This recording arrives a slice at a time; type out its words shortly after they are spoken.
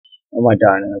Oh my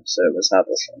dying episode was not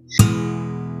this one.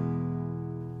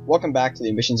 Welcome back to the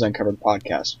Admissions Uncovered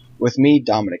podcast with me,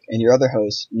 Dominic, and your other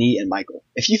hosts, Nee and Michael.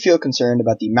 If you feel concerned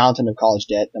about the mountain of college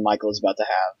debt that Michael is about to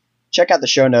have, check out the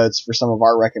show notes for some of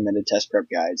our recommended test prep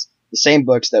guides, the same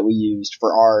books that we used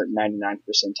for our 99th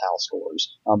percentile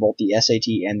scores on both the SAT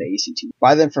and the ACT.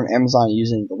 Buy them from Amazon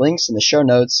using the links in the show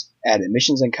notes at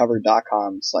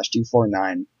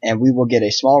admissionsuncovered.com/249, and we will get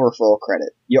a small referral credit.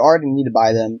 You already need to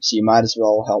buy them, so you might as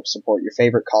well help support your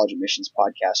favorite college admissions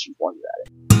podcasters while you're at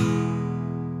it.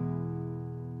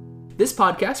 This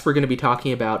podcast, we're going to be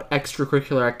talking about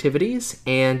extracurricular activities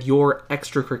and your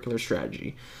extracurricular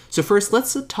strategy. So first,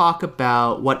 let's talk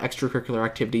about what extracurricular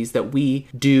activities that we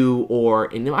do, or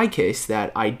in my case,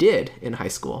 that I did in high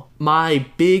school. My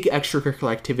big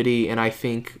extracurricular activity, and I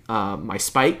think my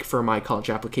spike for my college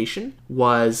application,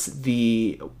 was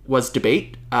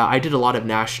debate. I did a lot of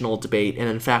national debate, and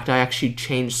in fact, I actually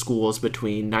changed schools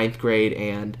between 9th grade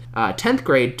and 10th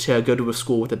grade to go to a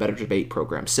school with a better debate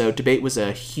program. So debate was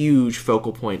a huge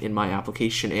focal point in my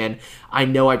application, and I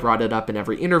know I brought it up in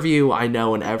every interview. I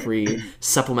know in every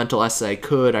supplemental essay I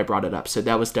could, I brought it up. So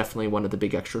that was definitely one of the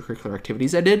big extracurricular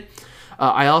activities I did.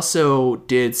 I also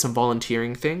did some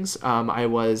volunteering things. I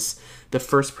was the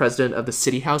first president of the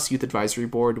City House Youth Advisory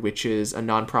Board, which is a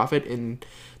nonprofit in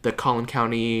the Collin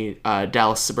County,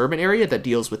 Dallas suburban area that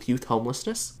deals with youth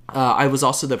homelessness. I was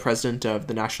also the president of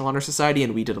the National Honor Society,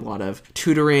 and we did a lot of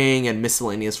tutoring and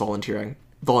miscellaneous volunteering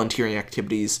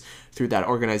activities through that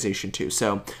organization too.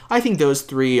 So I think those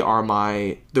three are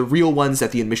the real ones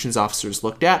that the admissions officers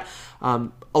looked at.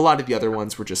 A lot of the other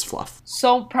ones were just fluff.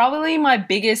 So probably my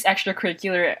biggest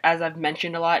extracurricular, as I've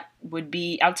mentioned a lot, would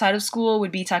be outside of school,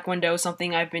 would be Taekwondo,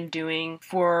 something I've been doing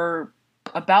for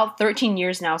about 13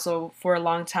 years now. So for a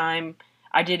long time,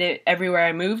 I did it everywhere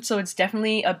I moved. So it's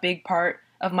definitely a big part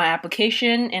of my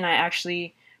application, and I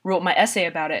actually wrote my essay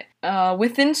about it.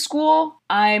 Within school,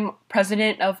 I'm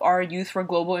president of our Youth for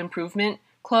Global Improvement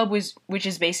Club, which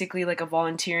is basically like a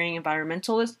volunteering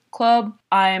environmentalist club.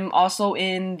 I'm also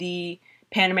in the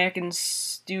Pan American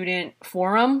Student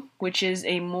Forum, which is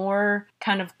a more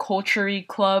kind of culture-y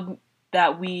club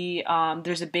that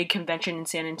there's a big convention in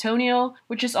San Antonio,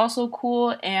 which is also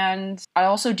cool. And I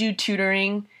also do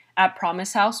tutoring at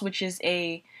Promise House, which is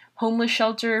a homeless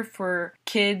shelter for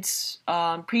kids,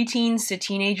 preteens to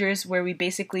teenagers, where we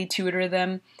basically tutor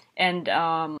them and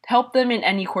help them in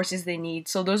any courses they need.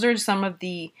 So those are some of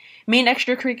the main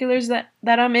extracurriculars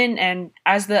that I'm in, and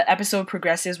as the episode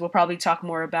progresses, we'll probably talk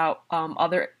more about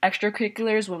other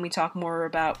extracurriculars when we talk more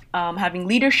about having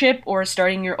leadership or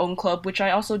starting your own club, which I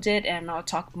also did, and I'll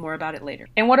talk more about it later.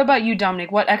 And what about you,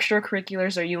 Dominic? What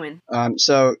extracurriculars are you in?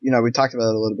 So we talked about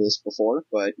it a little bit before,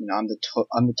 but I'm the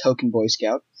token Boy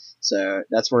Scout. So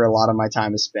that's where a lot of my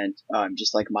time is spent,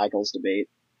 just like Michael's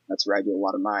debate. That's where I do a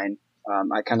lot of mine.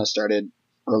 I kind of started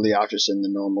early off just in the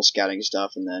normal scouting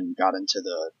stuff, and then got into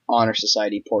the honor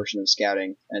society portion of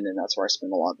scouting, and then that's where I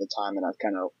spend a lot of the time, and I've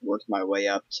kind of worked my way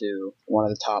up to one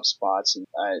of the top spots, and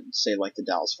I'd say like the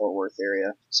Dallas-Fort Worth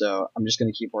area. So I'm just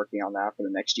going to keep working on that for the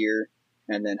next year,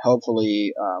 and then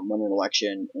hopefully win an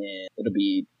election, and it'll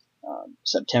be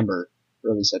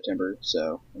early September,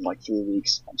 so in like 3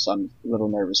 weeks. So I'm a little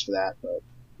nervous for that, but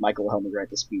Michael will help me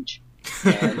write the speech.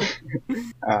 And,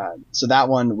 so that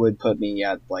one would put me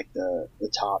at like the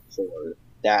top for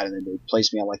that, and then they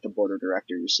place me on like the board of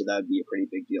directors, so that would be a pretty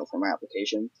big deal for my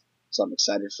application. So I'm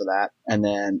excited for that. And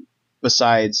then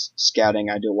besides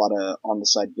scouting, I do a lot of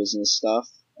on-the-side business stuff.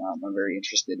 I'm very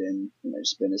interested in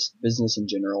just business in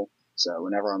general. So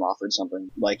whenever I'm offered something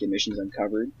like Admissions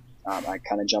Uncovered, I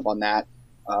kind of jump on that.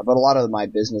 But a lot of my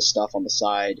business stuff on the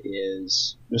side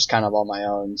is just kind of on my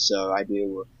own. So I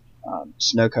do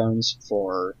snow cones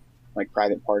for like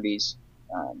private parties.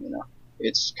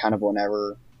 It's kind of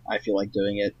whenever I feel like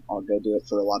doing it, I'll go do it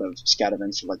for a lot of scout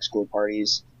events for like school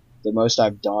parties. The most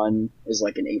I've done is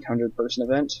like an 800 person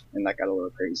event, and that got a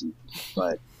little crazy.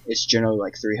 But it's generally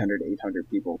like 300, 800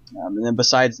 people. And then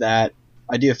besides that,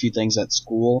 I do a few things at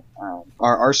school.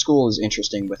 Our school is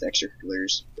interesting with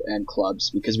extracurriculars and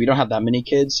clubs because we don't have that many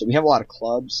kids. So we have a lot of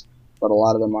clubs, but a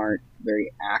lot of them aren't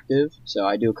very active. So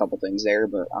I do a couple things there,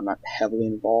 but I'm not heavily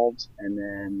involved. And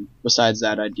then besides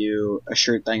that, I do a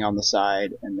shirt thing on the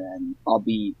side, and then I'll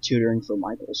be tutoring for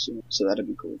Michael soon. So that'd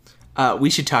be cool. We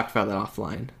should talk about that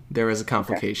offline. There is a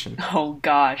complication. Okay. Oh,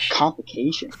 gosh.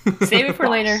 Complication? Save it for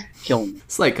later. Kill me.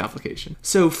 Slight complication.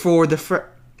 So for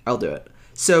I'll do it.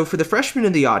 So for the freshmen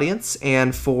in the audience,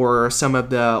 and for some of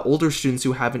the older students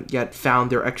who haven't yet found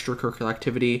their extracurricular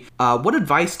activity, what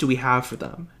advice do we have for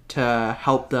them to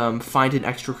help them find an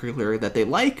extracurricular that they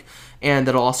like and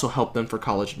that'll also help them for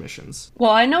college admissions?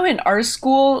 Well, I know in our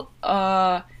school,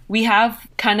 we have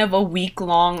kind of a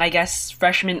week-long, I guess,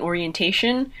 freshman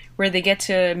orientation where they get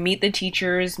to meet the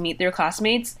teachers, meet their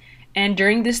classmates. And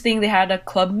during this thing, they had a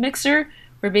club mixer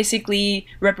where basically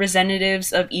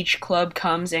representatives of each club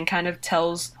comes and kind of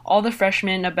tells all the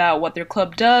freshmen about what their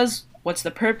club does, what's the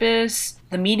purpose,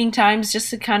 the meeting times, just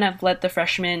to kind of let the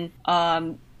freshmen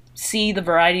see the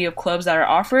variety of clubs that are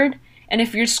offered. And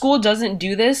if your school doesn't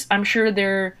do this, I'm sure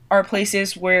there are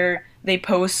places where they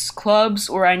post clubs,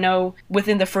 or I know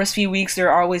within the first few weeks there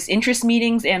are always interest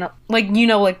meetings, and like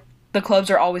the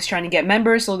clubs are always trying to get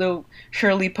members, so they'll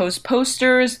surely post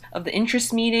posters of the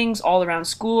interest meetings all around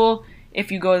school. If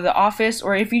you go to the office,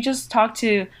 or if you just talk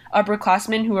to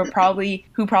upperclassmen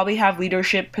who probably have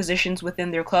leadership positions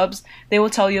within their clubs, they will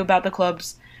tell you about the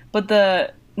clubs. But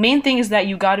the main thing is that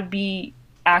you got to be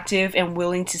active and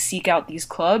willing to seek out these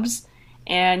clubs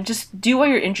and just do what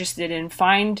you're interested in.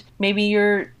 Find, maybe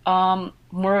you're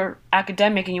more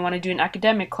academic and you want to do an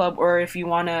academic club, or if you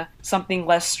want something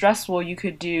less stressful, you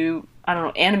could do, I don't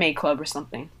know, anime club or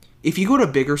something. If you go to a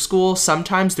bigger school,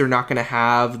 sometimes they're not going to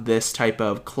have this type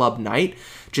of club night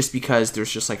just because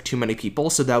there's just like too many people.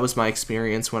 So that was my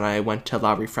experience when I went to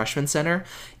Lowry Freshman Center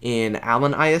in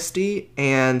Allen ISD.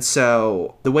 And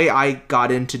so the way I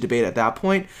got into debate at that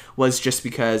point was just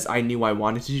because I knew I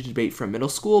wanted to do debate from middle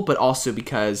school, but also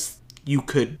because you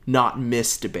could not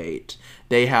miss debate.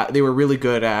 They were really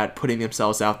good at putting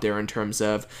themselves out there in terms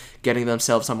of getting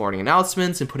themselves on morning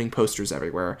announcements and putting posters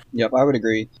everywhere. Yep, I would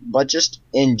agree. But just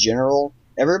in general,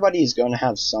 everybody is going to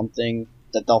have something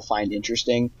that they'll find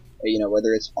interesting,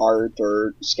 whether it's art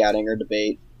or scouting or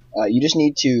debate. You just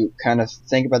need to kind of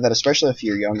think about that, especially if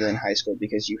you're younger in high school,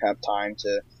 because you have time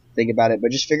to think about it.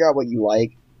 But just figure out what you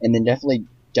like, and then definitely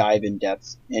dive in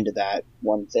depth into that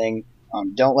one thing.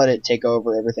 Don't let it take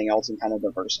over everything else, and kind of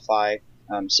diversify.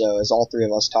 So as all three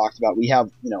of us talked about, we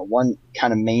have, one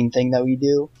kind of main thing that we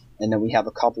do, and then we have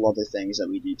a couple other things that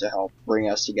we do to help bring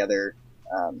us together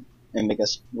and make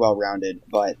us well-rounded.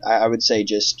 But I would say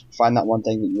just find that one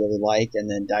thing that you really like and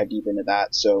then dive deep into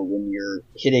that. So when you're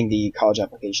hitting the college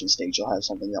application stage, you'll have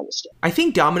something that will stick. I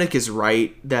think Dominic is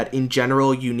right that in general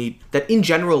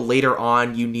later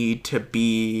on you need to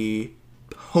be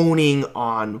honing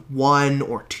on one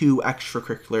or two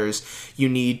extracurriculars. You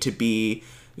need to be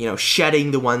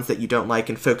shedding the ones that you don't like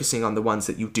and focusing on the ones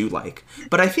that you do like.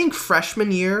 But I think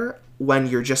freshman year, when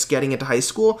you're just getting into high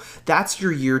school, that's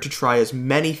your year to try as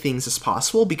many things as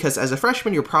possible, because as a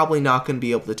freshman, you're probably not going to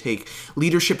be able to take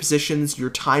leadership positions. Your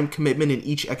time commitment in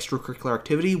each extracurricular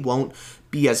activity won't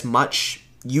be as much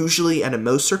usually and in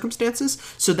most circumstances.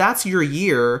 So that's your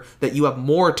year that you have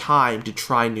more time to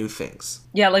try new things.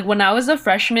 Yeah, like when I was a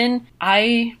freshman,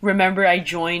 I remember I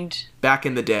joined... Back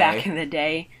in the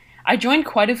day. I joined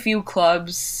quite a few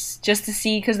clubs just to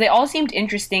see, because they all seemed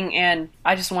interesting, and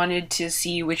I just wanted to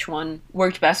see which one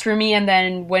worked best for me. And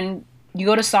then when you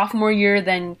go to sophomore year,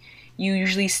 then you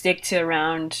usually stick to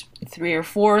around 3 or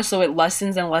 4, so it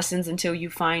lessens and lessens until you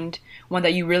find one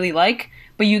that you really like.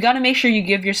 But you got to make sure you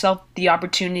give yourself the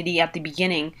opportunity at the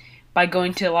beginning by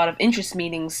going to a lot of interest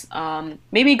meetings,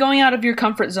 maybe going out of your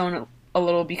comfort zone a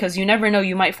little, because you never know,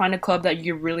 you might find a club that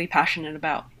you're really passionate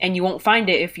about, and you won't find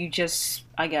it if you just,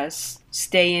 I guess,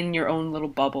 stay in your own little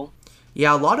bubble.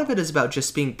 Yeah, a lot of it is about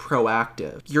just being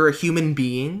proactive. You're a human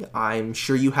being. I'm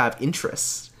sure you have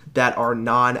interests that are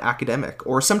non-academic,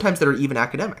 or sometimes that are even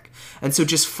academic. And so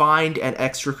just find an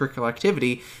extracurricular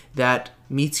activity that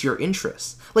meets your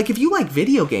interests. Like if you like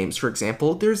video games, for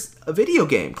example, there's a video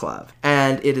game club.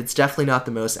 And it's definitely not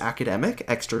the most academic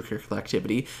extracurricular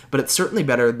activity, but it's certainly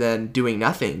better than doing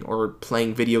nothing or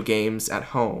playing video games at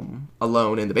home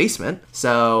alone in the basement.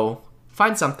 So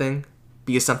find something,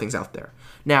 because something's out there.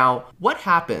 Now, what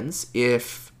happens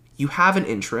if you have an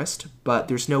interest, but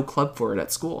there's no club for it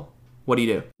at school? What do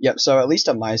you do? Yep, so at least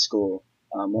at my school,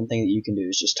 one thing that you can do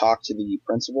is just talk to the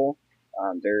principal.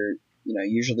 They're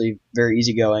usually very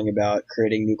easygoing about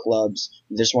creating new clubs.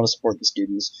 They just want to support the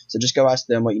students. So just go ask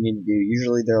them what you need to do.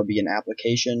 Usually there will be an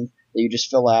application that you just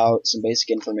fill out, some basic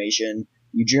information.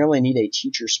 You generally need a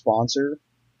teacher sponsor,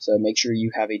 so make sure you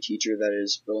have a teacher that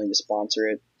is willing to sponsor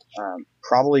it.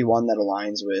 Probably one that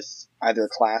aligns with either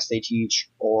a class they teach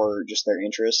or just their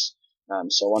interests.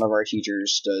 So one of our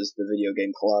teachers does the video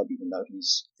game club, even though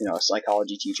he's, a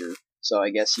psychology teacher. So I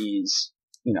guess he's,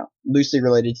 loosely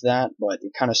related to that, but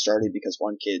it kind of started because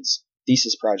one kid's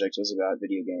thesis project was about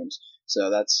video games. So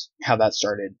that's how that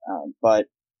started. But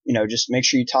just make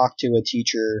sure you talk to a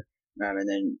teacher, and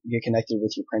then get connected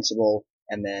with your principal.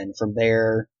 And then from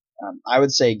there, I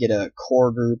would say get a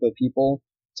core group of people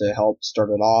to help start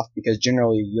it off, because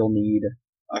generally you'll need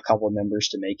a couple of members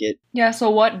to make it. Yeah, so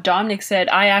what Dominic said,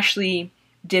 I actually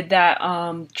did that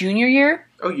junior year.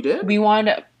 Oh, you did? We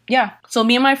wanted, yeah. So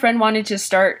me and my friend wanted to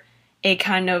start a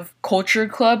kind of culture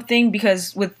club thing,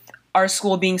 because with our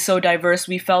school being so diverse,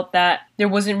 we felt that there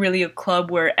wasn't really a club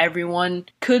where everyone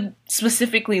could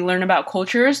specifically learn about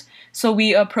cultures. So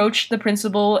we approached the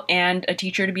principal and a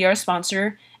teacher to be our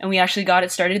sponsor, and we actually got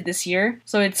it started this year.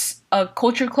 So it's a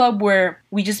culture club where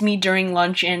we just meet during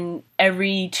lunch, and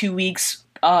every 2 weeks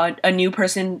a new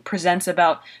person presents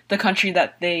about the country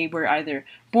that they were either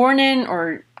born in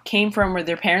or came from, or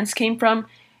their parents came from.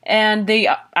 And they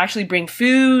actually bring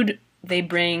food. They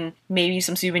bring maybe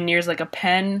some souvenirs like a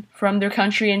pen from their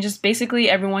country, and just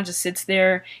basically everyone just sits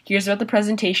there, hears about the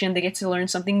presentation, they get to learn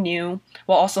something new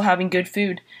while also having good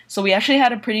food. So we actually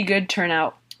had a pretty good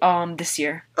turnout this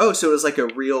year. Oh, so it was like a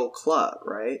real club,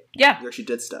 right? Yeah. You actually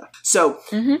did stuff. So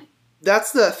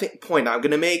that's the point I'm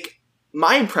going to make.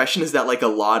 My impression is that like a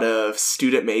lot of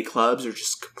student-made clubs are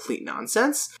just complete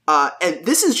nonsense. And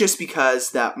this is just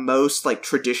because that most like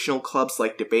traditional clubs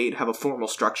like debate have a formal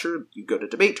structure. You go to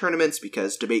debate tournaments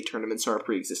because debate tournaments are a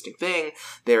pre-existing thing.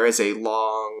 There is a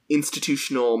long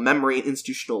institutional memory and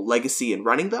institutional legacy in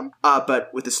running them.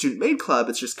 But with a student-made club,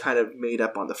 it's just kind of made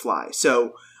up on the fly.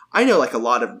 So I know like a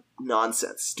lot of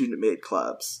nonsense student-made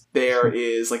clubs. There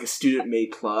is like a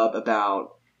student-made club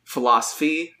about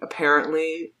philosophy,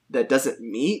 apparently, that doesn't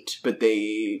meet, but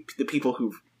the people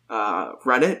who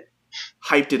run it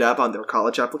hyped it up on their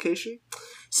college application.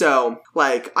 So,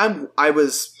 like, I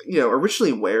was,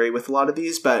 originally wary with a lot of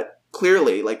these, but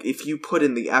clearly, like, if you put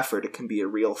in the effort, it can be a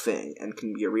real thing and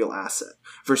can be a real asset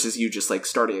versus you just, like,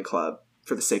 starting a club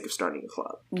for the sake of starting a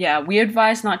club. Yeah, we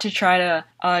advise not to try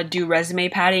to do resume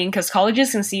padding, because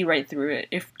colleges can see right through it.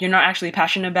 If you're not actually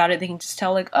passionate about it, they can just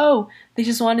tell like, oh, they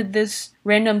just wanted this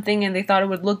random thing and they thought it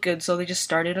would look good, so they just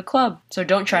started a club. So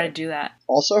don't try to do that.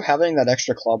 Also, having that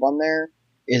extra club on there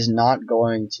is not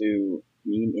going to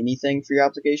mean anything for your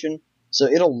application. So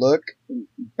it'll look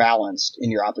balanced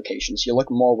in your application. So you'll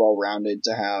look more well-rounded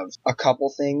to have a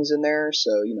couple things in there.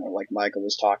 So, like Michael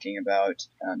was talking about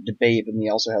debate, and he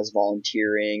also has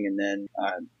volunteering, and then,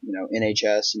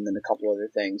 NHS, and then a couple other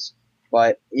things.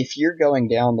 But if you're going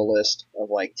down the list of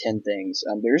like 10 things,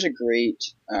 there's a great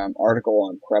article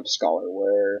on Prep Scholar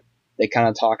where they kind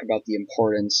of talk about the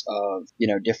importance of,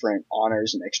 different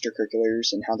honors and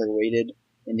extracurriculars and how they're weighted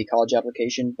in the college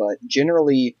application. But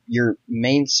generally, your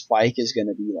main spike is going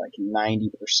to be like 90%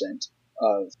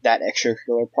 of that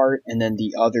extracurricular part, and then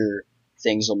the other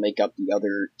things will make up the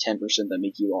other 10% that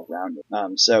make you all-rounded.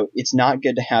 So it's not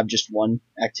good to have just one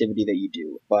activity that you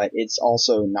do, but it's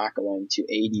also not going to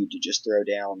aid you to just throw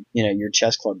down, your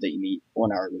chess club that you meet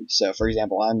 1 hour a week. So, for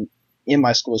example, I'm in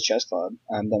my school's chess club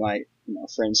that my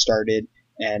friends started,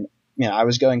 and I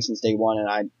was going since day one, and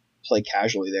I play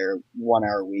casually there 1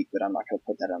 hour a week, but I'm not going to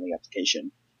put that on the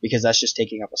application because that's just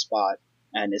taking up a spot,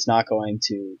 and it's not going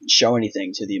to show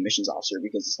anything to the admissions officer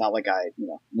because it's not like I,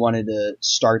 wanted to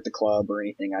start the club or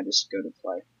anything. I just go to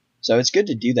play. So it's good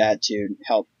to do that to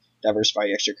help diversify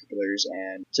your extracurriculars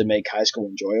and to make high school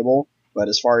enjoyable. But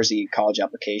as far as the college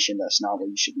application, that's not what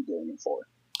you should be doing it for.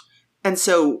 And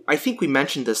so I think we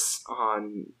mentioned this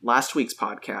on last week's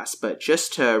podcast, but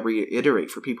just to reiterate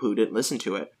for people who didn't listen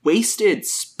to it, wasted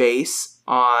space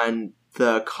on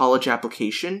the college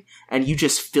application and you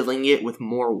just filling it with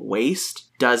more waste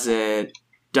doesn't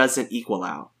equal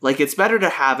out. Like, it's better to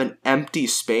have an empty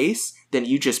space than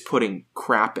you just putting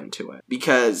crap into it,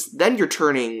 because then you're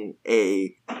turning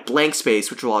a blank space,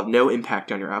 which will have no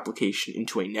impact on your application,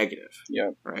 into a negative.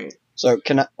 Yeah. Right? So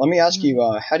let me ask you,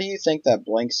 how do you think that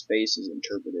blank space is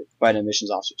interpreted by an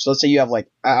admissions officer? So let's say you have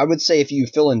I would say if you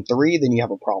fill in 3, then you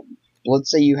have a problem. But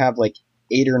let's say you have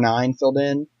 8 or 9 filled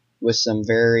in with some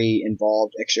very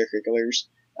involved extracurriculars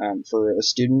for a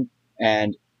student,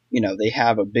 and they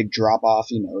have a big drop off.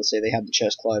 Let's say they have the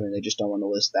chess club and they just don't want to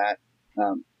list that.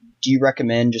 Do you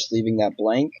recommend just leaving that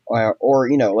blank, or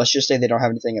let's just say they don't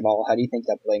have anything at all? How do you think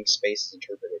that blank space is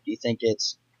interpreted? Do you think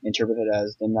it's interpreted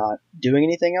as them not doing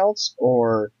anything else,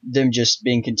 or them just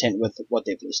being content with what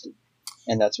they've listed,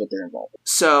 and that's what they're involved with?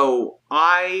 So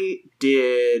I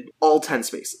did all 10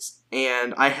 spaces,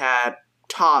 and I had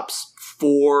tops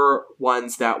 4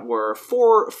 ones that were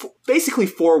basically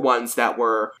 4 ones that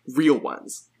were real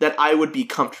ones that I would be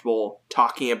comfortable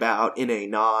talking about in a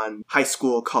non-high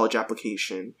school college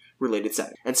application related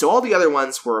setting. And so all the other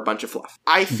ones were a bunch of fluff.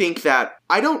 I think that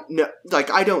I don't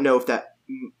know if that,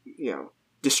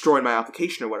 destroyed my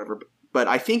application or whatever, but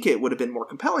I think it would have been more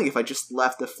compelling if I just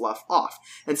left the fluff off.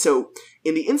 And so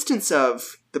in the instance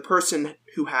of the person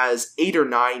who has 8 or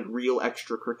 9 real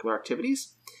extracurricular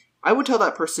activities, I would tell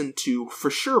that person to for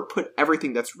sure put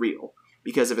everything that's real.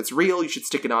 Because if it's real, you should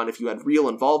stick it on. If you had real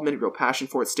involvement, real passion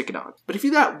for it, stick it on. But if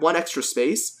you got one extra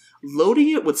space, loading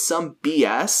it with some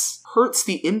BS hurts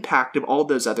the impact of all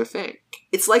those other things.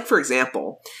 It's like, for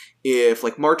example, if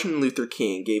like Martin Luther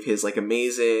King gave his like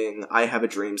amazing I Have a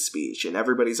Dream speech and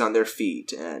everybody's on their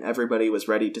feet and everybody was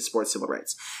ready to support civil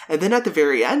rights. And then at the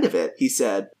very end of it, he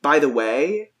said, by the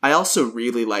way, I also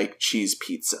really like cheese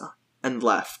pizza, and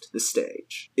left the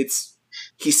stage.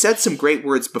 He said some great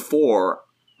words before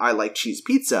I like cheese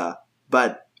pizza,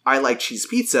 but I like cheese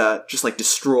pizza just like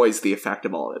destroys the effect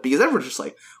of all of it. Because everyone's just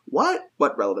like, what?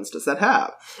 What relevance does that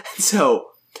have? And so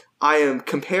I am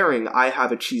comparing I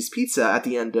Have a Cheese Pizza at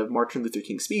the end of Martin Luther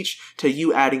King's speech to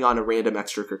you adding on a random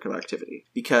extracurricular activity.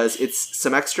 Because it's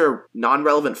some extra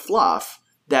non-relevant fluff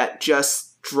that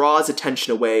just draws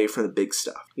attention away from the big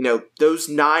stuff. You know, those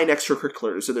 9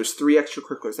 extracurriculars, or those 3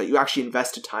 extracurriculars that you actually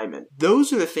invested time in,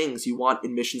 those are the things you want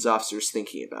admissions officers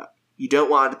thinking about. You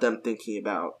don't want them thinking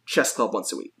about chess club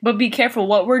once a week. But be careful.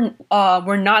 What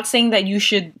we're not saying that you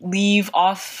should leave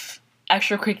off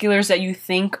extracurriculars that you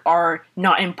think are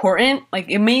not important. Like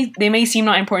they may seem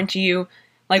not important to you.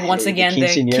 Like once again, the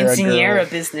quinceañera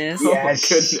business. Yes. Oh my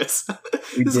goodness.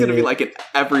 This is going to be like an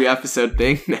every episode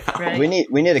thing now. Right.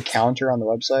 We need a counter on the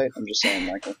website. I'm just saying,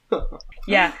 Michael.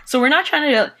 Yeah. So we're not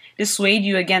trying to dissuade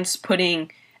you against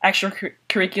putting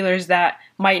extracurriculars that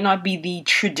might not be the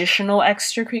traditional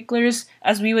extracurriculars,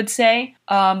 as we would say.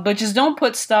 But just don't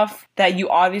put stuff that you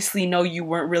obviously know you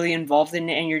weren't really involved in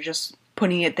and you're just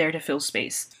putting it there to fill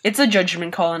space. It's a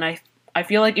judgment call, and I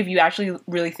feel like if you actually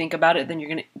really think about it, then you're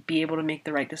going to be able to make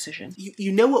the right decision.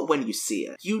 You know it when you see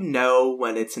it. You know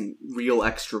when it's a real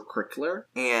extracurricular,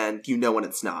 and you know when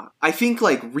it's not. I think,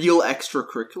 like, real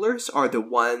extracurriculars are the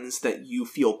ones that you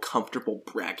feel comfortable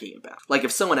bragging about. Like,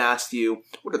 if someone asked you,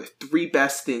 what are the 3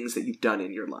 best things that you've done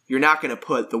in your life? You're not going to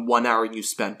put the 1 hour you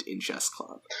spent in chess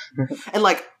club. And,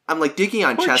 like, I'm, like, digging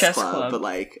on chess club, but,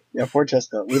 like... Yeah, for chess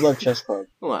club. We love chess club.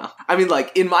 Well, I mean,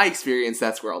 like, in my experience,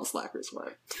 that's where all the slackers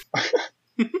went.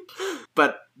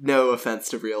 But no offense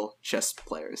to real chess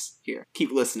players here.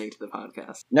 Keep listening to the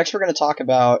podcast. Next, we're going to talk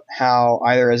about how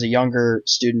either as a younger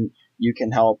student, you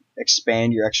can help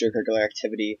expand your extracurricular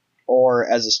activity, or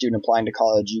as a student applying to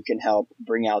college, you can help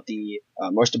bring out the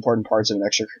most important parts of an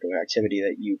extracurricular activity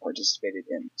that you participated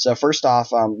in. So first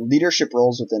off, leadership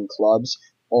roles within clubs,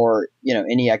 or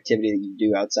any activity that you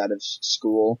do outside of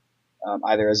school,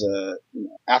 either as a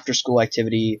after-school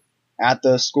activity at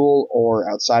the school or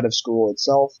outside of school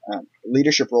itself.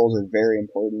 Leadership roles are very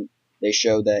important. They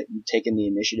show that you've taken the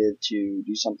initiative to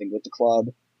do something with the club.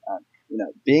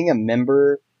 Being a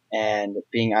member and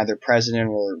being either president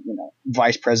or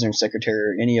vice president or secretary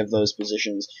or any of those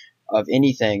positions of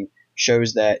anything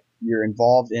shows that you're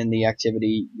involved in the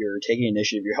activity, you're taking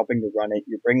initiative, you're helping to run it,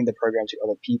 you're bringing the program to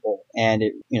other people, and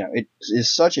it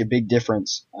is such a big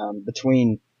difference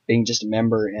between being just a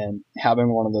member and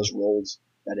having one of those roles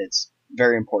that it's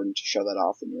very important to show that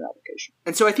off in your application.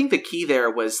 And so I think the key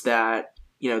there was that,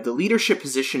 the leadership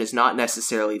position is not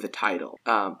necessarily the title.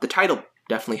 The title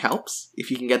definitely helps.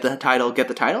 If you can get the title, get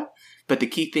the title. But the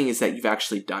key thing is that you've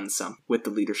actually done something with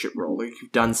the leadership role, or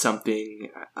you've done something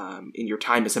in your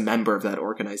time as a member of that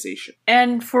organization.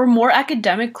 And for more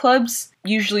academic clubs,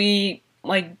 usually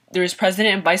like there's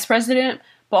president and vice president,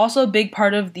 but also a big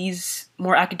part of these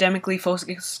more academically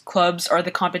focused clubs are the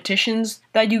competitions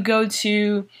that you go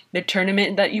to, the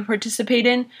tournament that you participate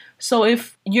in. So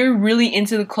if you're really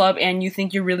into the club and you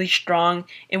think you're really strong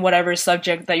in whatever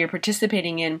subject that you're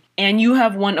participating in, and you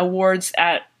have won awards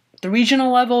at the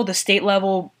regional level, the state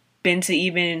level, been to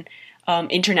even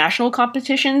international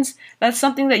competitions, that's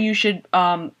something that you should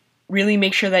really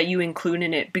make sure that you include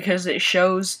in it, because it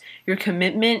shows your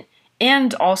commitment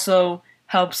and also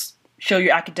helps show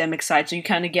your academic side, so you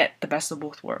kind of get the best of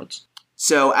both worlds.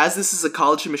 So as this is a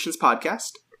college admissions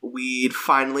podcast, we'd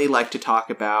finally like to talk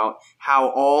about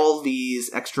how all these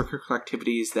extracurricular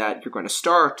activities that you're going to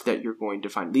start, that you're going to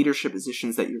find leadership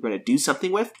positions, that you're going to do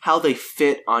something with, how they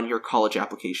fit on your college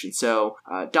application. So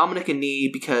Dominic and Nee,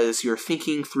 because you're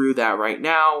thinking through that right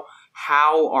now,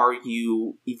 how are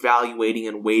you evaluating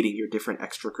and weighting your different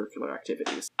extracurricular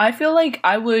activities? I feel like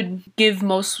I would give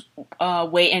most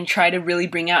weight and try to really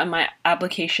bring out in my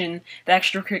application the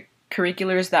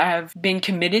extracurriculars that I have been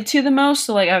committed to the most.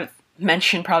 So like I've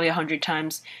mentioned probably 100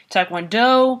 times,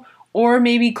 Taekwondo, or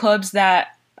maybe clubs that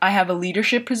I have a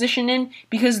leadership position in,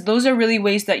 because those are really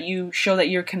ways that you show that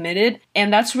you're committed.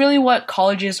 And that's really what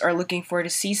colleges are looking for, to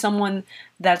see someone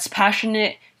that's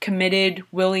passionate, committed,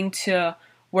 willing to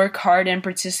work hard and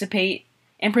participate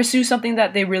and pursue something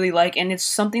that they really like. And it's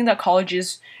something that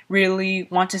colleges really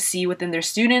want to see within their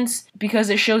students because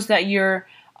it shows that you're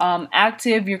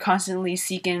active, you're constantly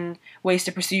seeking ways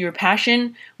to pursue your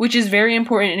passion, which is very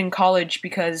important in college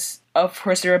because, of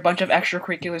course, there are a bunch of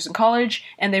extracurriculars in college,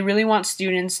 and they really want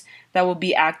students that will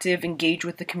be active, engaged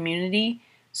with the community.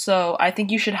 So I think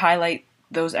you should highlight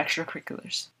those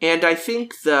extracurriculars. And I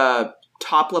think the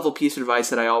top-level piece of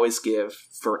advice that I always give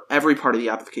for every part of the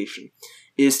application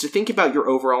is to think about your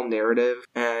overall narrative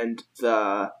and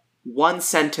the one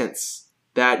sentence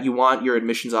that you want your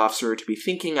admissions officer to be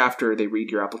thinking after they read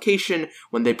your application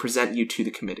when they present you to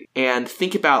the committee. And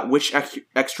think about which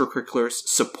extracurriculars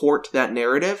support that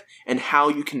narrative and how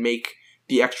you can make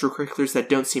the extracurriculars that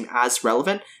don't seem as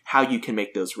relevant, how you can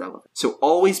make those relevant. So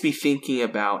always be thinking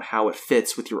about how it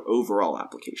fits with your overall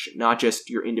application, not just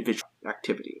your individual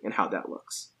activity and how that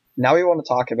looks. Now we want to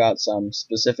talk about some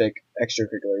specific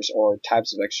extracurriculars or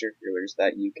types of extracurriculars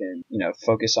that you can,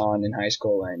 focus on in high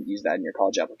school and use that in your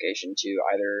college application to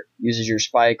either use as your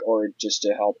spike or just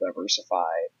to help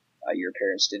diversify your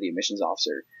appearance to the admissions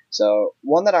officer. So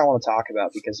one that I want to talk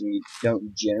about because we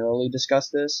don't generally discuss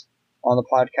this on the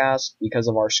podcast because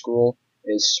of our school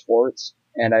is sports.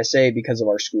 And I say because of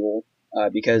our school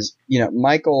because,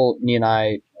 Michael, Nia and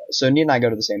I go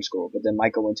to the same school, but then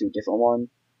Michael went to a different one.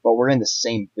 But we're in the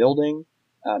same building.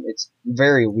 It's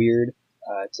very weird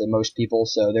to most people.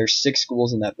 So there's 6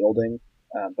 schools in that building.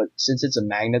 But since it's a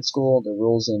magnet school, the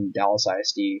rules in Dallas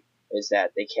ISD is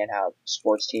that they can't have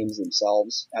sports teams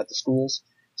themselves at the schools.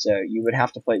 So you would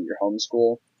have to play at your home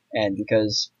school. And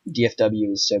because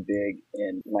DFW is so big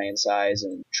in land size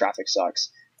and traffic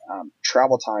sucks,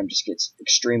 travel time just gets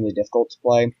extremely difficult to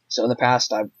play. So in the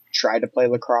past, I've tried to play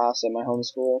lacrosse at my home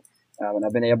school. And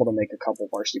I've been able to make a couple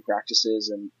varsity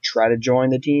practices and try to join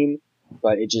the team,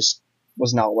 but it just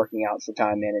was not working out for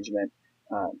time management.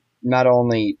 Not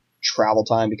only travel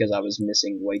time because I was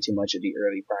missing way too much of the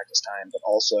early practice time, but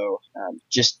also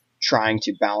just trying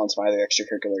to balance my other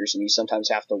extracurriculars. And you sometimes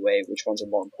have to weigh which ones are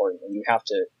more important, and you have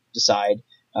to decide.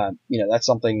 That's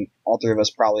something all 3 of us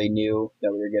probably knew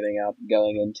that we were giving up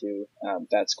going into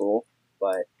that school,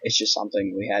 but it's just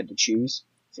something we had to choose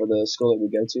for the school that we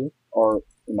go to, or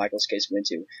in Michael's case, went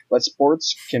to. But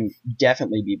sports can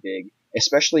definitely be big,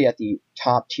 especially at the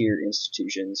top tier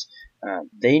institutions. I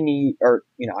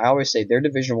always say they're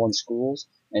Division I schools,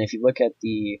 and if you look at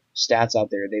the stats out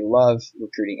there, they love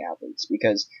recruiting athletes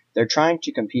because they're trying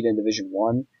to compete in Division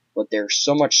I, but they're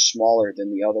so much smaller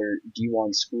than the other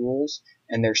D1 schools,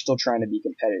 and they're still trying to be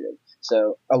competitive.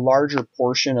 So a larger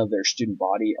portion of their student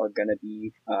body are going to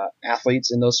be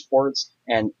athletes in those sports,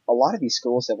 and a lot of these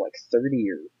schools have like 30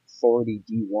 or 40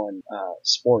 D1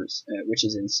 sports, which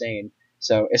is insane.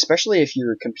 So especially if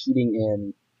you're competing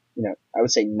in, I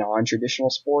would say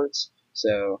non-traditional sports.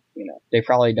 So, they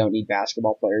probably don't need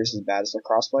basketball players as bad as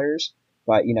lacrosse players.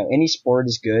 But, any sport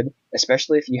is good,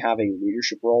 especially if you have a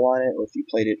leadership role on it or if you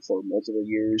played it for multiple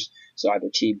years. So either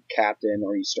team captain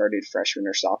or you started freshman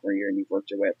or sophomore year and you've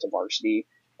worked your way up to varsity.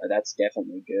 That's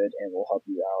definitely good and will help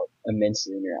you out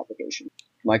immensely in your application.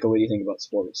 Michael, what do you think about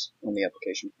sports on the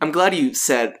application? I'm glad you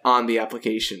said on the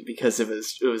application because if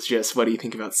it was just what do you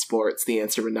think about sports, the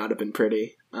answer would not have been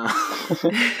pretty.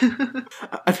 I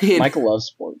mean, Michael loves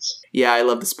sports. Yeah, I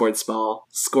love the sports ball,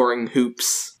 scoring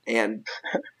hoops and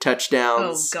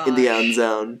touchdowns in the end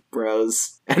zone,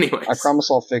 bros. Anyways, I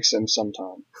promise I'll fix him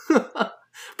sometime.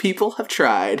 People have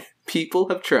tried.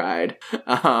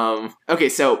 Okay,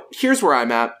 so here's where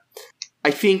I'm at.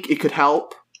 I think it could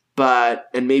help.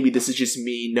 And maybe this is just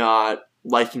me not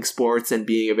liking sports and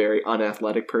being a very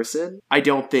unathletic person. I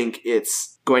don't think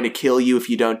it's going to kill you if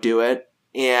you don't do it.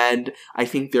 And I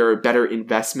think there are better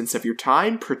investments of your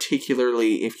time,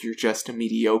 particularly if you're just a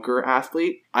mediocre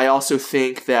athlete. I also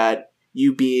think that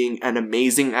you being an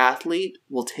amazing athlete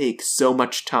will take so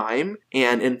much time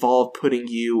and involve putting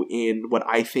you in what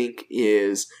I think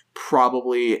is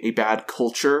probably a bad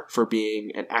culture for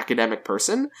being an academic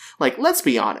person. Like, let's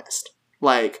be honest.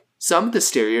 Like, some of the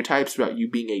stereotypes about you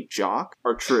being a jock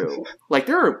are true. Like,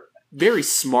 there are very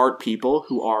smart people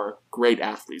who are great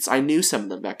athletes. I knew some of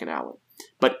them back in Allen.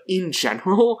 But in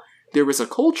general, there was a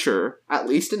culture, at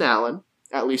least in Allen,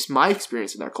 at least my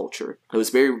experience in that culture, that was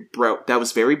very broy. That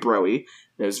was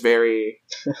very,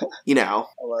 I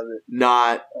love it.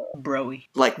 Not broy.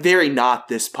 Like, very not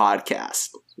this podcast.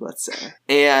 let's say.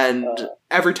 And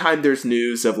every time there's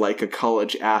news of like a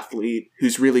college athlete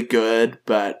who's really good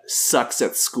but sucks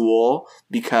at school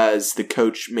because the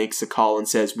coach makes a call and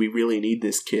says, we really need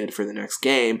this kid for the next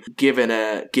game, give him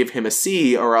a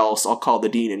C or else I'll call the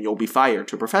dean and you'll be fired,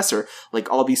 to a professor. Like,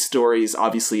 all these stories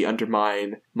obviously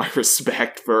undermine my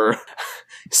respect for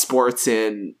sports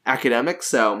and academics.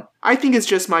 So I think it's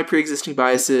just my pre-existing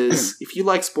biases. If you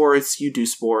like sports, you do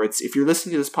sports. If you're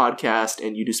listening to this podcast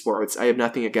and you do sports, I have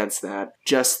nothing against that.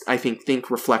 Just, I think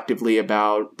reflectively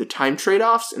about the time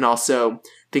trade-offs, and also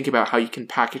think about how you can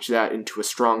package that into a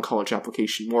strong college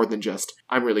application more than just,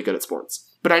 I'm really good at sports.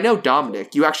 But I know,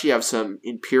 Dominic, you actually have some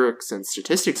empirics and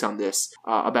statistics on this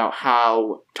about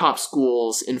how top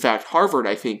schools, in fact, Harvard,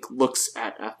 I think, looks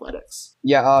at athletics.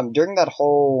 Yeah, during that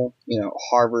whole,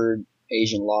 Harvard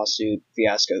Asian lawsuit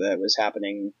fiasco that was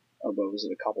happening, what was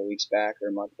it, a couple weeks back or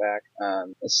a month back?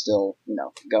 It's still,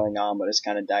 going on, but it's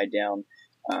kind of died down.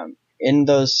 In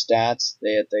those stats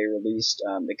that they released,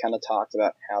 they kind of talked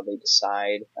about how they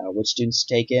decide which students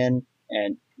to take in.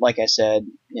 And like I said,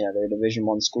 they're a Division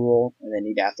I school and they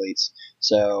need athletes.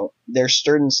 So there's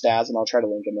certain stats, and I'll try to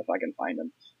link them if I can find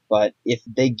them. But if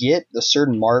they get the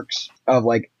certain marks of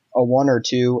like a 1 or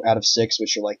 2 out of 6,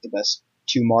 which are like the best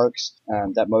 2 marks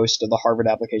that most of the Harvard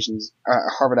applicants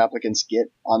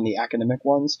get on the academic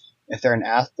ones, if they're an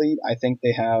athlete, I think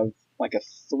they have like a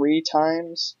 3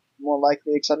 times more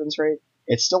likely acceptance rate.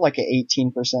 It's still like a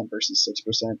 18% versus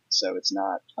 6%, so it's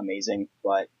not amazing,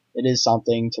 but it is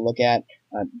something to look at.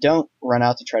 Don't run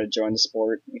out to try to join the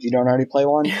sport if you don't already play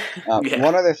one. Yeah.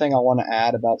 One other thing I want to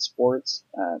add about sports,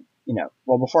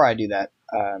 before I do that,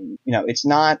 it's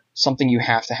not something you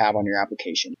have to have on your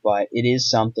application, but it is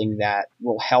something that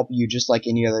will help you just like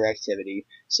any other activity.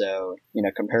 So,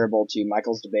 comparable to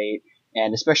Michael's debate,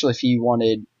 and especially if he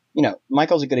wanted,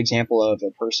 Michael's a good example of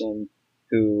a person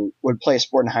who would play a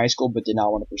sport in high school but did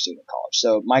not want to pursue it in college.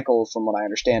 So Michael, from what I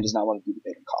understand, does not want to do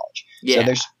debate in college. Yeah. So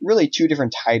there's really 2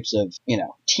 different types of,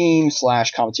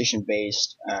 team/competition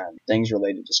based things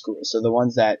related to school. So the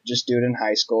ones that just do it in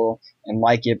high school and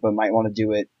like it but might want to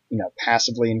do it,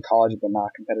 passively in college but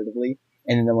not competitively.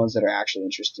 And then the ones that are actually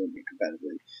interested in it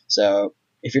competitively. So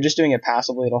if you're just doing it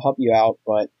passively, it'll help you out.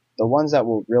 But the ones that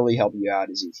will really help you out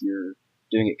is if you're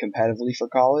doing it competitively for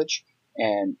college.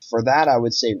 And for that, I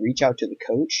would say reach out to the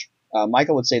coach.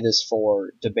 Michael would say this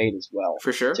for debate as well.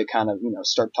 For sure. To kind of,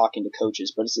 start talking to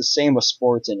coaches. But it's the same with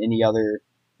sports and any other,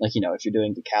 like, if you're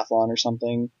doing decathlon or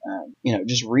something,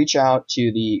 just reach out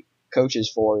to the coaches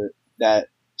for that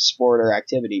sport or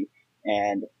activity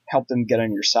and help them get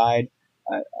on your side.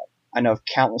 I know of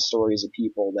countless stories of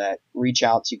people that reach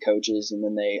out to coaches and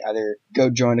then they either go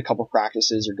join a couple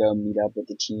practices or go meet up with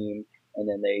the team, and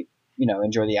then they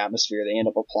enjoy the atmosphere. They end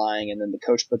up applying, and then the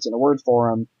coach puts in a word for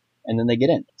them, and then they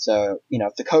get in. So,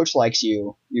 if the coach likes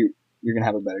you, you're going to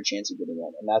have a better chance of getting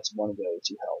in. And that's one way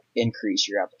to help increase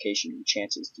your application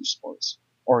chances through sports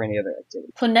or any other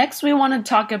activity. So next we want to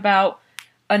talk about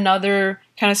another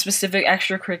kind of specific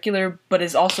extracurricular, but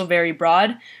is also very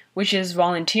broad, which is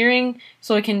volunteering.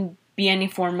 So it can be any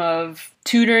form of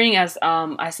tutoring, as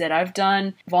I said I've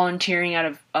done, volunteering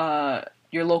out of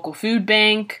your local food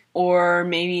bank, or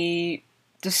maybe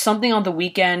just something on the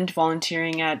weekend,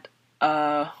 volunteering at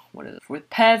with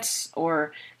pets,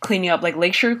 or cleaning up, like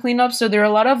lakeshore cleanup. So there are a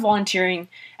lot of volunteering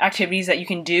activities that you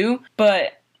can do,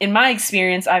 but in my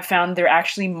experience, I've found they're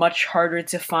actually much harder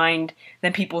to find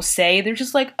than people say. They're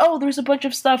just like, oh, there's a bunch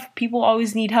of stuff, people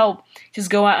always need help, just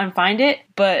go out and find it.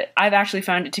 But I've actually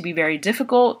found it to be very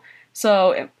difficult.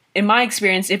 So in my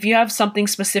experience, if you have something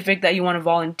specific that you want to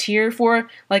volunteer for,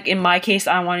 like in my case,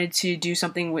 I wanted to do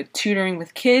something with tutoring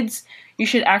with kids, you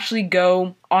should actually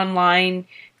go online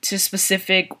to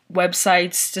specific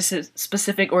websites, to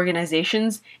specific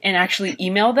organizations, and actually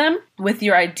email them with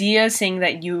your idea, saying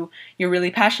that you're really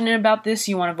passionate about this,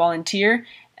 you want to volunteer.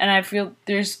 And I feel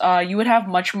you would have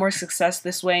much more success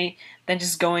this way than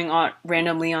just going on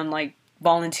randomly on like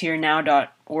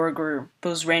volunteernow.org or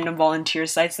those random volunteer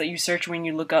sites that you search when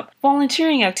you look up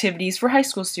volunteering activities for high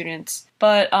school students.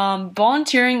 But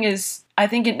volunteering is, I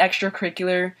think, an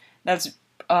extracurricular that's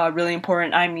really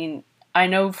important. I mean, I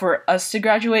know for us to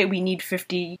graduate, we need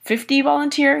 50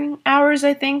 volunteering hours,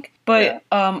 I think. But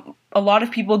a lot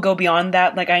of people go beyond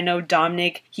that. Like, I know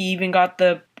Dominic, he even got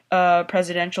the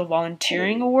Presidential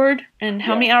Volunteering Award. And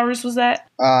how many hours was that?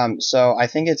 So I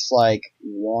think it's like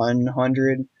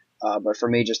 100. But for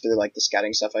me, just through like the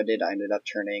scouting stuff I did, I ended up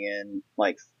turning in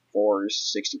like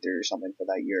 463 or something for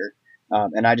that year.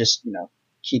 And I just,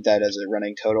 keep that as a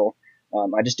running total.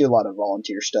 I just do a lot of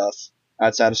volunteer stuff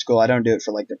outside of school. I don't do it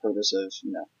for like the purpose of,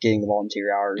 getting the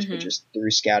volunteer hours, but just through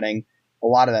scouting. a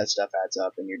lot of that stuff adds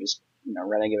up, and you're just,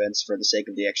 running events for the sake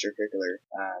of the extracurricular.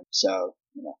 So,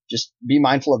 just be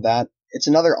mindful of that. It's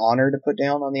another honor to put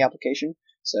down on the application.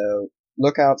 So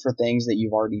look out for things that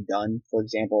you've already done. For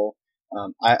example,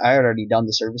 I had already done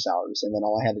the service hours, and then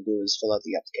all I had to do was fill out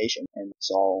the application, and that's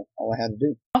all I had to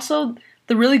do. Also,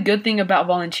 the really good thing about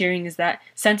volunteering is that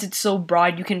since it's so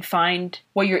broad, you can find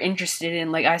what you're interested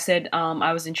in. Like I said,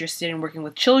 I was interested in working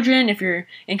with children. If you're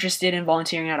interested in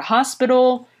volunteering at a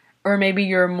hospital, or maybe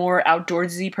you're a more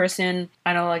outdoorsy person,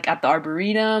 I know, like at the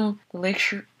Arboretum, the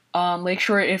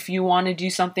Lakeshore, if you want to do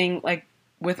something like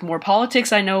with more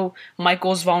politics. I know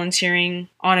Michael's volunteering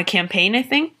on a campaign, I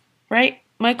think, right,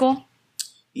 Michael?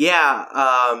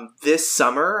 Yeah, this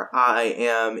summer I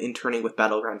am interning with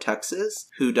Battleground Texas,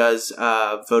 which does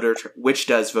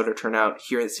voter turnout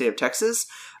here in the state of Texas,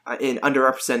 in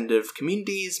underrepresented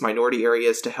communities, minority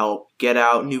areas, to help get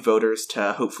out new voters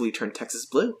to hopefully turn Texas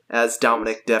blue, as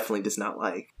Dominic definitely does not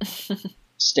like.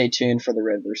 Stay tuned for the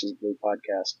Red versus Blue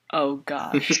podcast. Oh,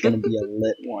 gosh. It's going to be a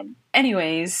lit one.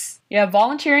 Anyways, yeah,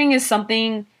 volunteering is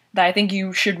something that I think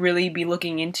you should really be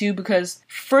looking into, because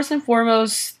first and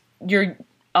foremost, you're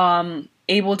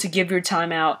able to give your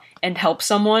time out and help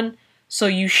someone. So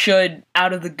you should,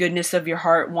 out of the goodness of your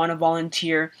heart, want to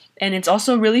volunteer. And it's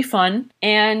also really fun,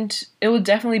 and it will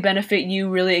definitely benefit you,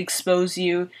 really expose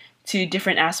you to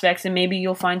different aspects, and maybe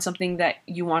you'll find something that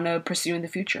you want to pursue in the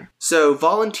future. So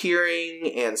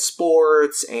volunteering and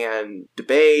sports and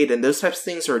debate and those types of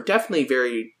things are definitely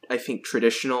very, I think,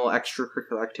 traditional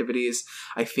extracurricular activities.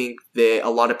 I think that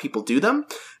a lot of people do them,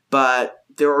 but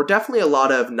there are definitely a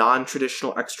lot of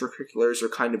non-traditional extracurriculars or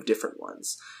kind of different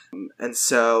ones. And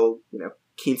so,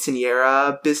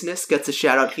 quinceañera business gets a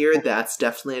shout out here. That's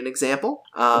definitely an example.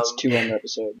 It's 200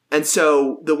 episode. And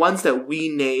so the ones that we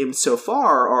named so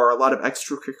far are a lot of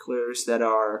extracurriculars that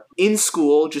are in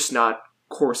school, just not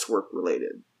coursework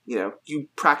related. You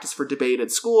practice for debate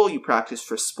at school, you practice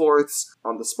for sports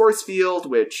on the sports field,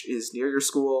 which is near your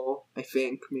school, I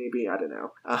think, maybe, I don't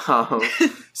know.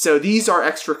 So these are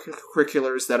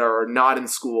extracurriculars that are not in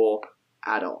school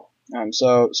at all.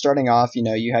 So starting off,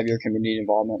 you have your community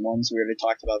involvement ones. We already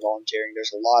talked about volunteering.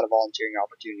 There's a lot of volunteering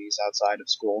opportunities outside of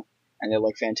school, and they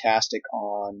look fantastic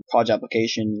on college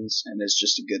applications, and it's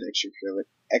just a good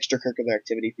extracurricular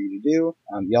activity for you to do.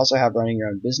 You also have running your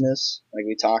own business, like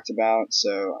we talked about.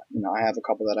 So, I have a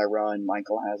couple that I run.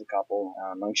 Michael has a couple.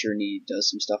 I'm sure Need does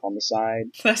some stuff on the side.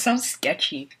 That sounds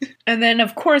sketchy. And then,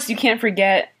 of course, you can't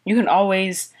forget, you can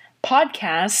always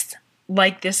podcast,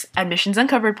 like this Admissions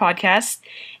Uncovered podcast,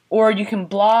 or you can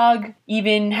blog,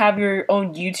 even have your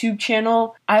own YouTube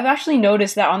channel. I've actually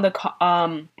noticed that on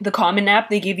the Common app,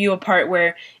 they give you a part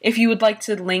where if you would like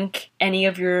to link any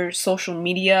of your social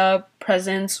media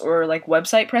presence or like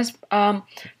website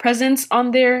presence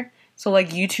on there, so like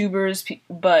YouTubers,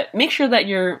 but make sure that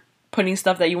you're putting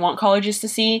stuff that you want colleges to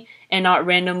see and not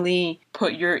randomly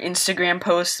put your Instagram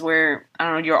posts where, I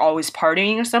don't know, you're always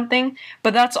partying or something.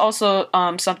 But that's also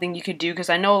something you could do, because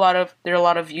I know there are a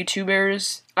lot of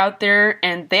YouTubers out there,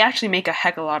 and they actually make a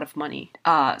heck of a lot of money.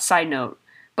 Side note.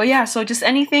 But yeah, so just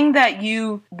anything that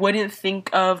you wouldn't think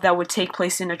of that would take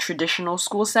place in a traditional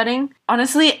school setting.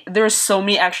 Honestly, there are so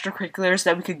many extracurriculars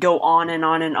that we could go on and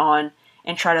on and on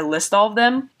and try to list all of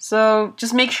them. So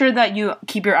just make sure that you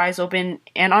keep your eyes open,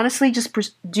 and honestly just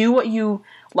do what you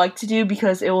like to do,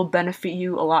 because it will benefit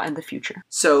you a lot in the future.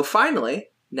 So finally,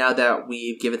 now that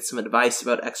we've given some advice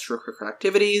about extracurricular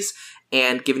activities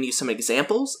and given you some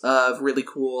examples of really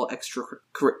cool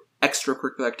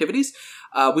extracurricular activities,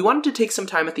 we wanted to take some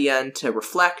time at the end to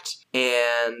reflect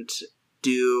and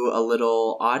do a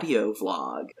little audio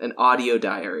vlog, an audio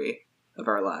diary of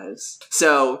our lives.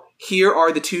 So here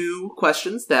are the 2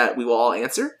 questions that we will all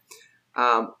answer.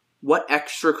 What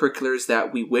extracurriculars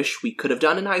that we wish we could have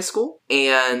done in high school,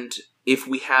 and if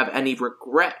we have any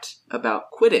regret about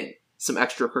quitting some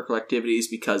extracurricular activities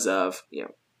because of,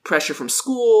 pressure from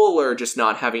school or just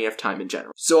not having enough time in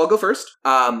general. So I'll go first.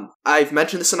 I've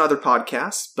mentioned this on other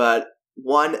podcasts, but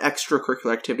one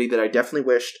extracurricular activity that I definitely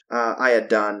wished I had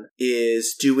done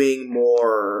is doing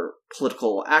more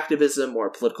political activism or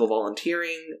political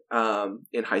volunteering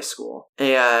in high school.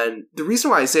 And the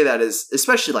reason why I say that is,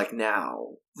 especially like now,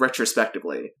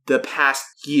 retrospectively, the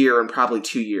past year and probably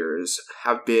 2 years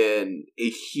have been a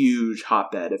huge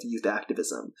hotbed of youth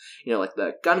activism. Like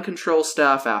the gun control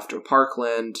stuff after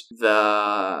Parkland,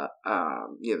 the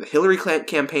Hillary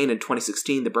campaign in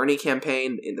 2016, the Bernie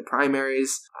campaign in the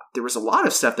primaries. There was a lot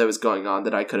of stuff that was going on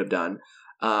that I could have done.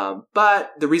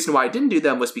 But the reason why I didn't do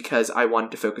them was because I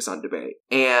wanted to focus on debate.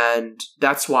 And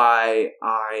that's why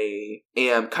I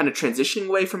am kind of transitioning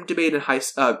away from debate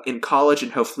in college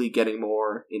and hopefully getting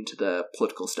more into the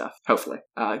political stuff. Hopefully.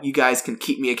 You guys can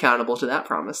keep me accountable to that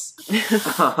promise.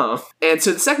 And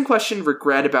so the second question,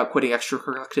 regret about quitting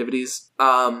extracurricular activities.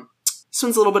 This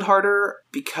one's a little bit harder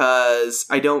because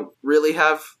I don't really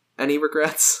have any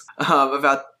regrets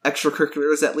about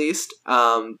extracurriculars, at least.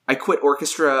 I quit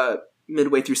orchestra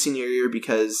midway through senior year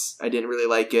because I didn't really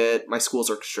like it. My school's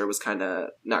orchestra was kind of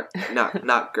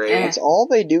not great. It's all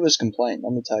they do is complain,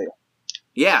 let me tell you.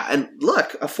 Yeah, and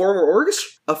look, a former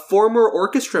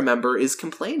orchestra member is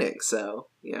complaining, so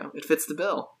it fits the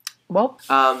bill. Well,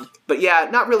 but yeah,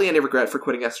 not really any regret for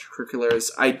quitting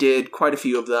extracurriculars. I did quite a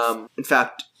few of them. In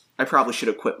fact, I probably should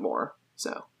have quit more.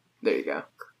 So there you go.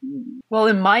 Well,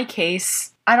 in my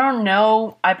case, I don't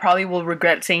know. I probably will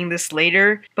regret saying this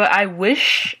later, but I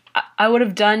wish I would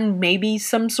have done maybe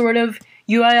some sort of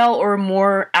UIL or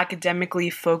more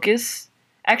academically focused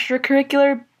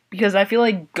extracurricular, because I feel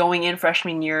like going in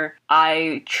freshman year,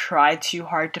 I tried too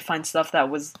hard to find stuff that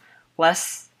was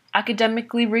less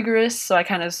academically rigorous, so I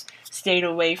kind of stayed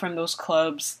away from those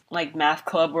clubs, like math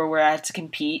club where I had to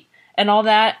compete and all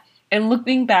that. And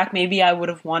looking back, maybe I would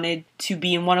have wanted to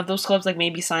be in one of those clubs, like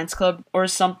maybe science club or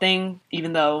something,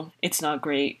 even though it's not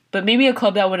great. But maybe a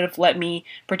club that would have let me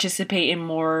participate in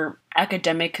more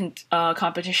academic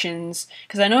competitions.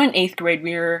 Because I know in 8th grade,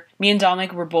 me and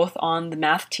Dominic were both on the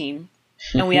math team.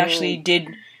 And we actually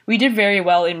did very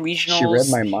well in regionals. She read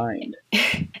my mind.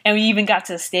 And we even got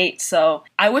to state. So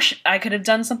I wish I could have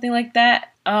done something like that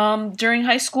during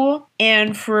high school.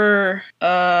 And for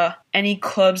any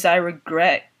clubs I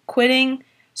regret quitting,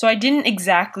 so I didn't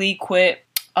exactly quit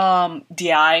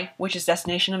DI, which is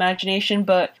Destination Imagination,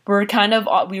 but we were kind of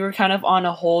on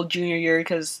a whole junior year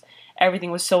because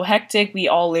everything was so hectic. We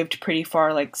all lived pretty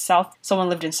far, like south. Someone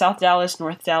lived in South Dallas,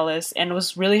 North Dallas, and it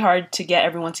was really hard to get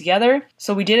everyone together.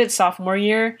 So we did it sophomore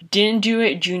year, didn't do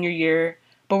it junior year,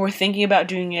 but we're thinking about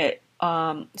doing it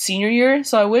senior year.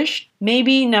 So I wish,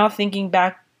 maybe now thinking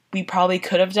back, we probably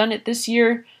could have done it this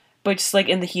year, but just like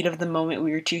in the heat of the moment,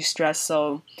 we were too stressed.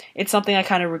 So it's something I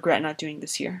kind of regret not doing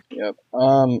this year. Yep.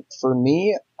 For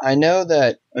me, I know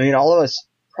that, all of us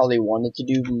probably wanted to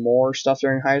do more stuff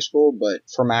during high school, but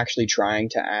from actually trying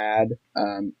to add,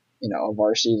 a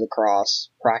varsity lacrosse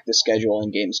practice schedule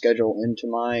and game schedule into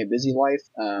my busy life,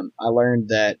 I learned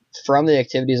that from the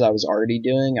activities I was already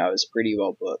doing, I was pretty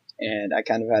well booked, and I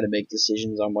kind of had to make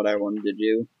decisions on what I wanted to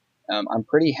do. I'm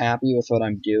pretty happy with what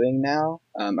I'm doing now.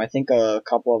 I think a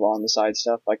couple of on-the-side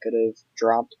stuff I could have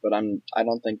dropped, but I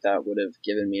don't think that would have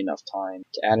given me enough time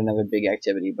to add another big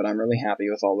activity. But I'm really happy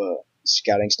with all the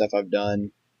scouting stuff I've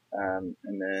done, and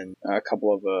then a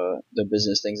couple of the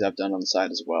business things I've done on the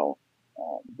side as well.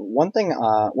 One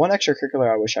extracurricular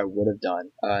I wish I would have done,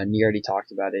 and you already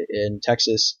talked about it, in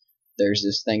Texas, there's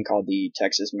this thing called the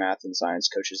Texas Math and Science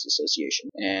Coaches Association,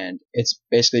 and it's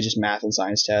basically just math and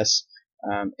science tests.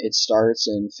 It starts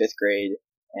in 5th grade,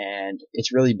 and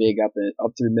it's really big up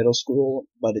through middle school,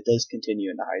 but it does continue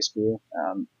into high school.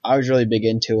 I was really big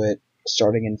into it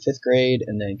starting in 5th grade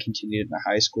and then continued into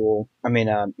high school. In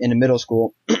the middle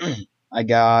school, I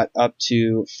got up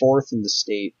to 4th in the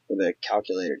state for the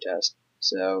calculator test,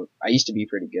 so I used to be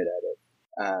pretty good at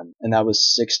it. And that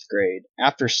was 6th grade.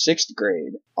 After 6th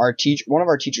grade, one of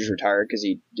our teachers retired because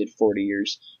he did 40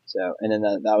 years. So, and then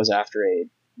that was after a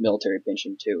military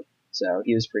pension too. So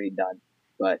he was pretty done,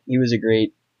 but he was a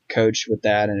great coach with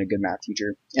that and a good math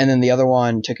teacher. And then the other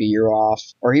one took a year off,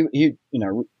 or he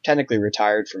technically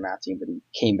retired from math team, but he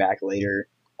came back later,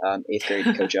 8th grade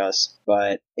to coach us.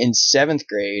 But in 7th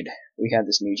grade, we had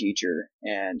this new teacher,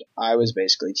 and I was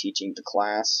basically teaching the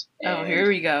class. Oh, here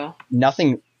we go.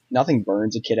 Nothing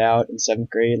burns a kid out in 7th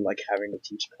grade like having to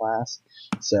teach a class.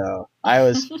 So I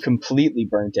was completely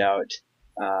burnt out.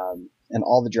 And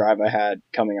all the drive I had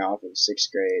coming off of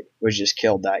 6th grade was just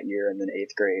killed that year. And then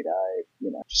 8th grade, I,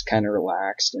 just kind of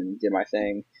relaxed and did my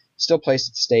thing. Still placed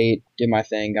at state, did my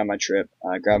thing, got my trip,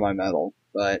 grabbed my medal.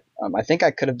 But I think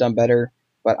I could have done better.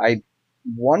 But I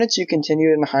wanted to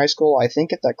continue in high school. I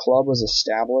think if that club was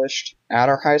established at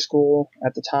our high school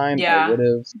at the time, I would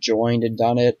have joined and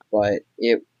done it. But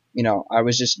I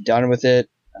was just done with it.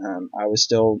 I was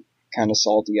still kind of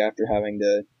salty after having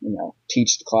to,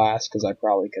 teach the class because I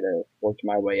probably could have worked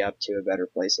my way up to a better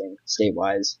placing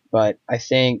state-wise. But I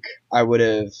think I would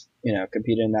have,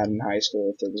 competed in that in high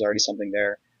school if there was already something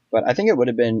there. But I think it would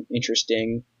have been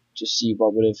interesting to see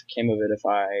what would have came of it if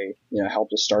I,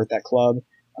 helped to start that club.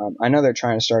 I know they're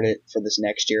trying to start it for this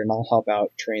next year, and I'll help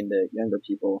out train the younger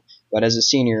people. But as a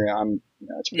senior,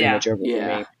 it's pretty much over for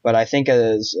me. But I think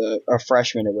as a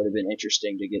freshman, it would have been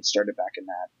interesting to get started back in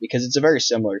that because it's a very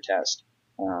similar test.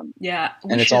 And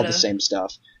it's all the same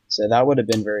stuff. So that would have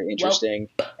been very interesting.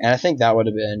 And I think that would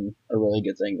have been a really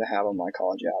good thing to have on my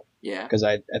college app. Yeah. Because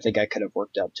I think I could have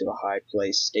worked up to a high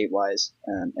place state-wise.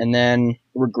 And then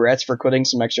regrets for quitting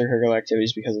some extracurricular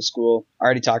activities because of school. I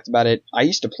already talked about it. I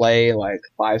used to play like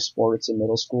 5 sports in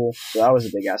middle school. So that was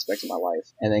a big aspect of my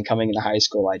life. And then coming into high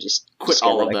school, I just quit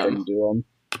all of them. I couldn't do them.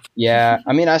 Yeah,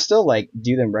 I mean, I still like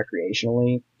do them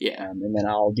recreationally. Yeah. And then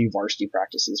I'll do varsity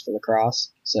practices for lacrosse.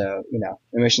 So,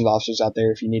 admissions officers out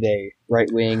there, if you need a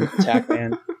right wing attack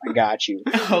man, I got you.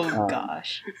 Oh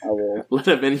gosh. I will let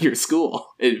them in your school,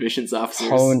 admissions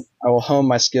officers. I will hone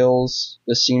my skills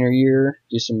this senior year,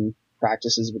 do some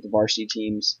practices with the varsity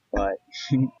teams. But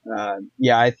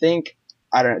I think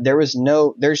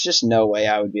there's just no way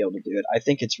I would be able to do it. I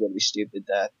think it's really stupid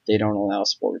that they don't allow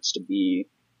sports to be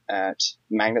at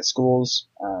magnet schools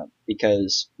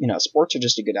because sports are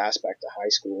just a good aspect of high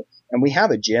school, and we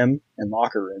have a gym and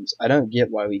locker rooms. I don't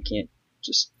get why we can't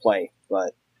just play,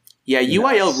 but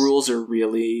UIL rules are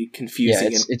really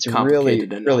confusing. It's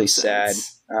really sad.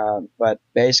 But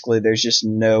basically, there's just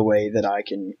no way that I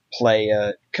can play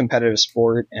a competitive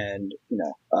sport and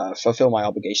fulfill my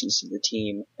obligations to the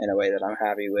team in a way that I'm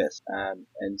happy with,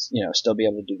 and still be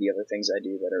able to do the other things I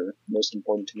do that are most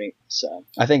important to me. So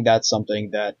I think that's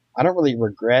something that I don't really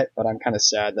regret, but I'm kind of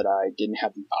sad that I didn't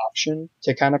have the option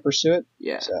to kind of pursue it.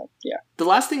 Yeah. So yeah. The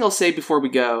last thing I'll say before we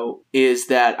go is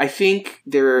that I think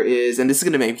there is, and this is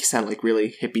going to make me sound like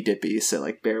really hippy dippy, so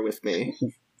like bear with me.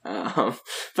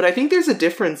 But I think there's a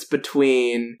difference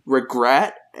between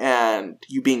regret and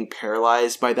you being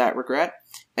paralyzed by that regret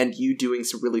and you doing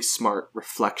some really smart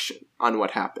reflection on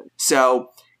what happened. So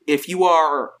if you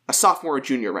are a sophomore or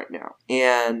junior right now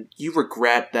and you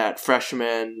regret that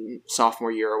freshman,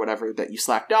 sophomore year or whatever that you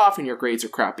slacked off and your grades are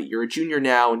crappy, you're a junior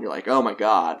now and you're like, oh my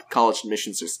God, college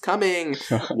admissions is coming.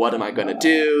 What am I going to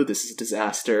do? This is a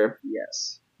disaster.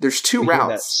 Yes. There's 2 we routes. Hear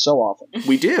that so often.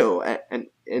 We do.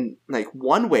 And like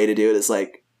one way to do it is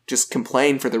like just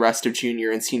complain for the rest of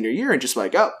junior and senior year and just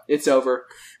like, oh, it's over.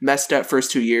 Messed up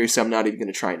first 2 years, so I'm not even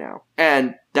going to try now.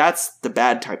 And that's the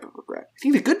bad type of regret. I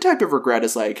think the good type of regret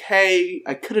is like, hey,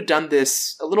 I could have done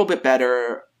this a little bit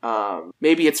better.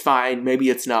 Maybe it's fine, maybe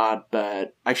it's not,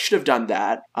 but I should have done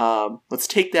that. Let's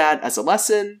take that as a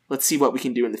lesson. Let's see what we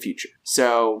can do in the future.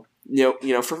 So,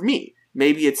 for me,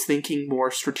 maybe it's thinking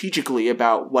more strategically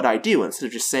about what I do instead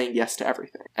of just saying yes to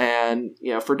everything. And,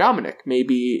 for Dominic,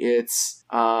 maybe it's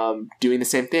doing the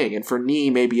same thing. And for Nee,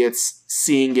 maybe it's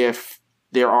seeing if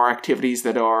there are activities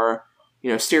that are,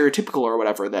 stereotypical or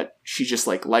whatever that she just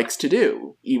likes to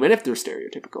do, even if they're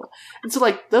stereotypical. And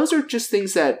so those are just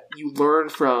things that you learn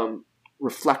from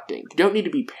reflecting. You don't need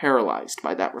to be paralyzed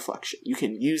by that reflection. You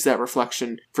can use that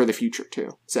reflection for the future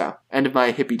too. So, end of my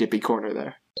hippy dippy corner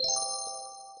there.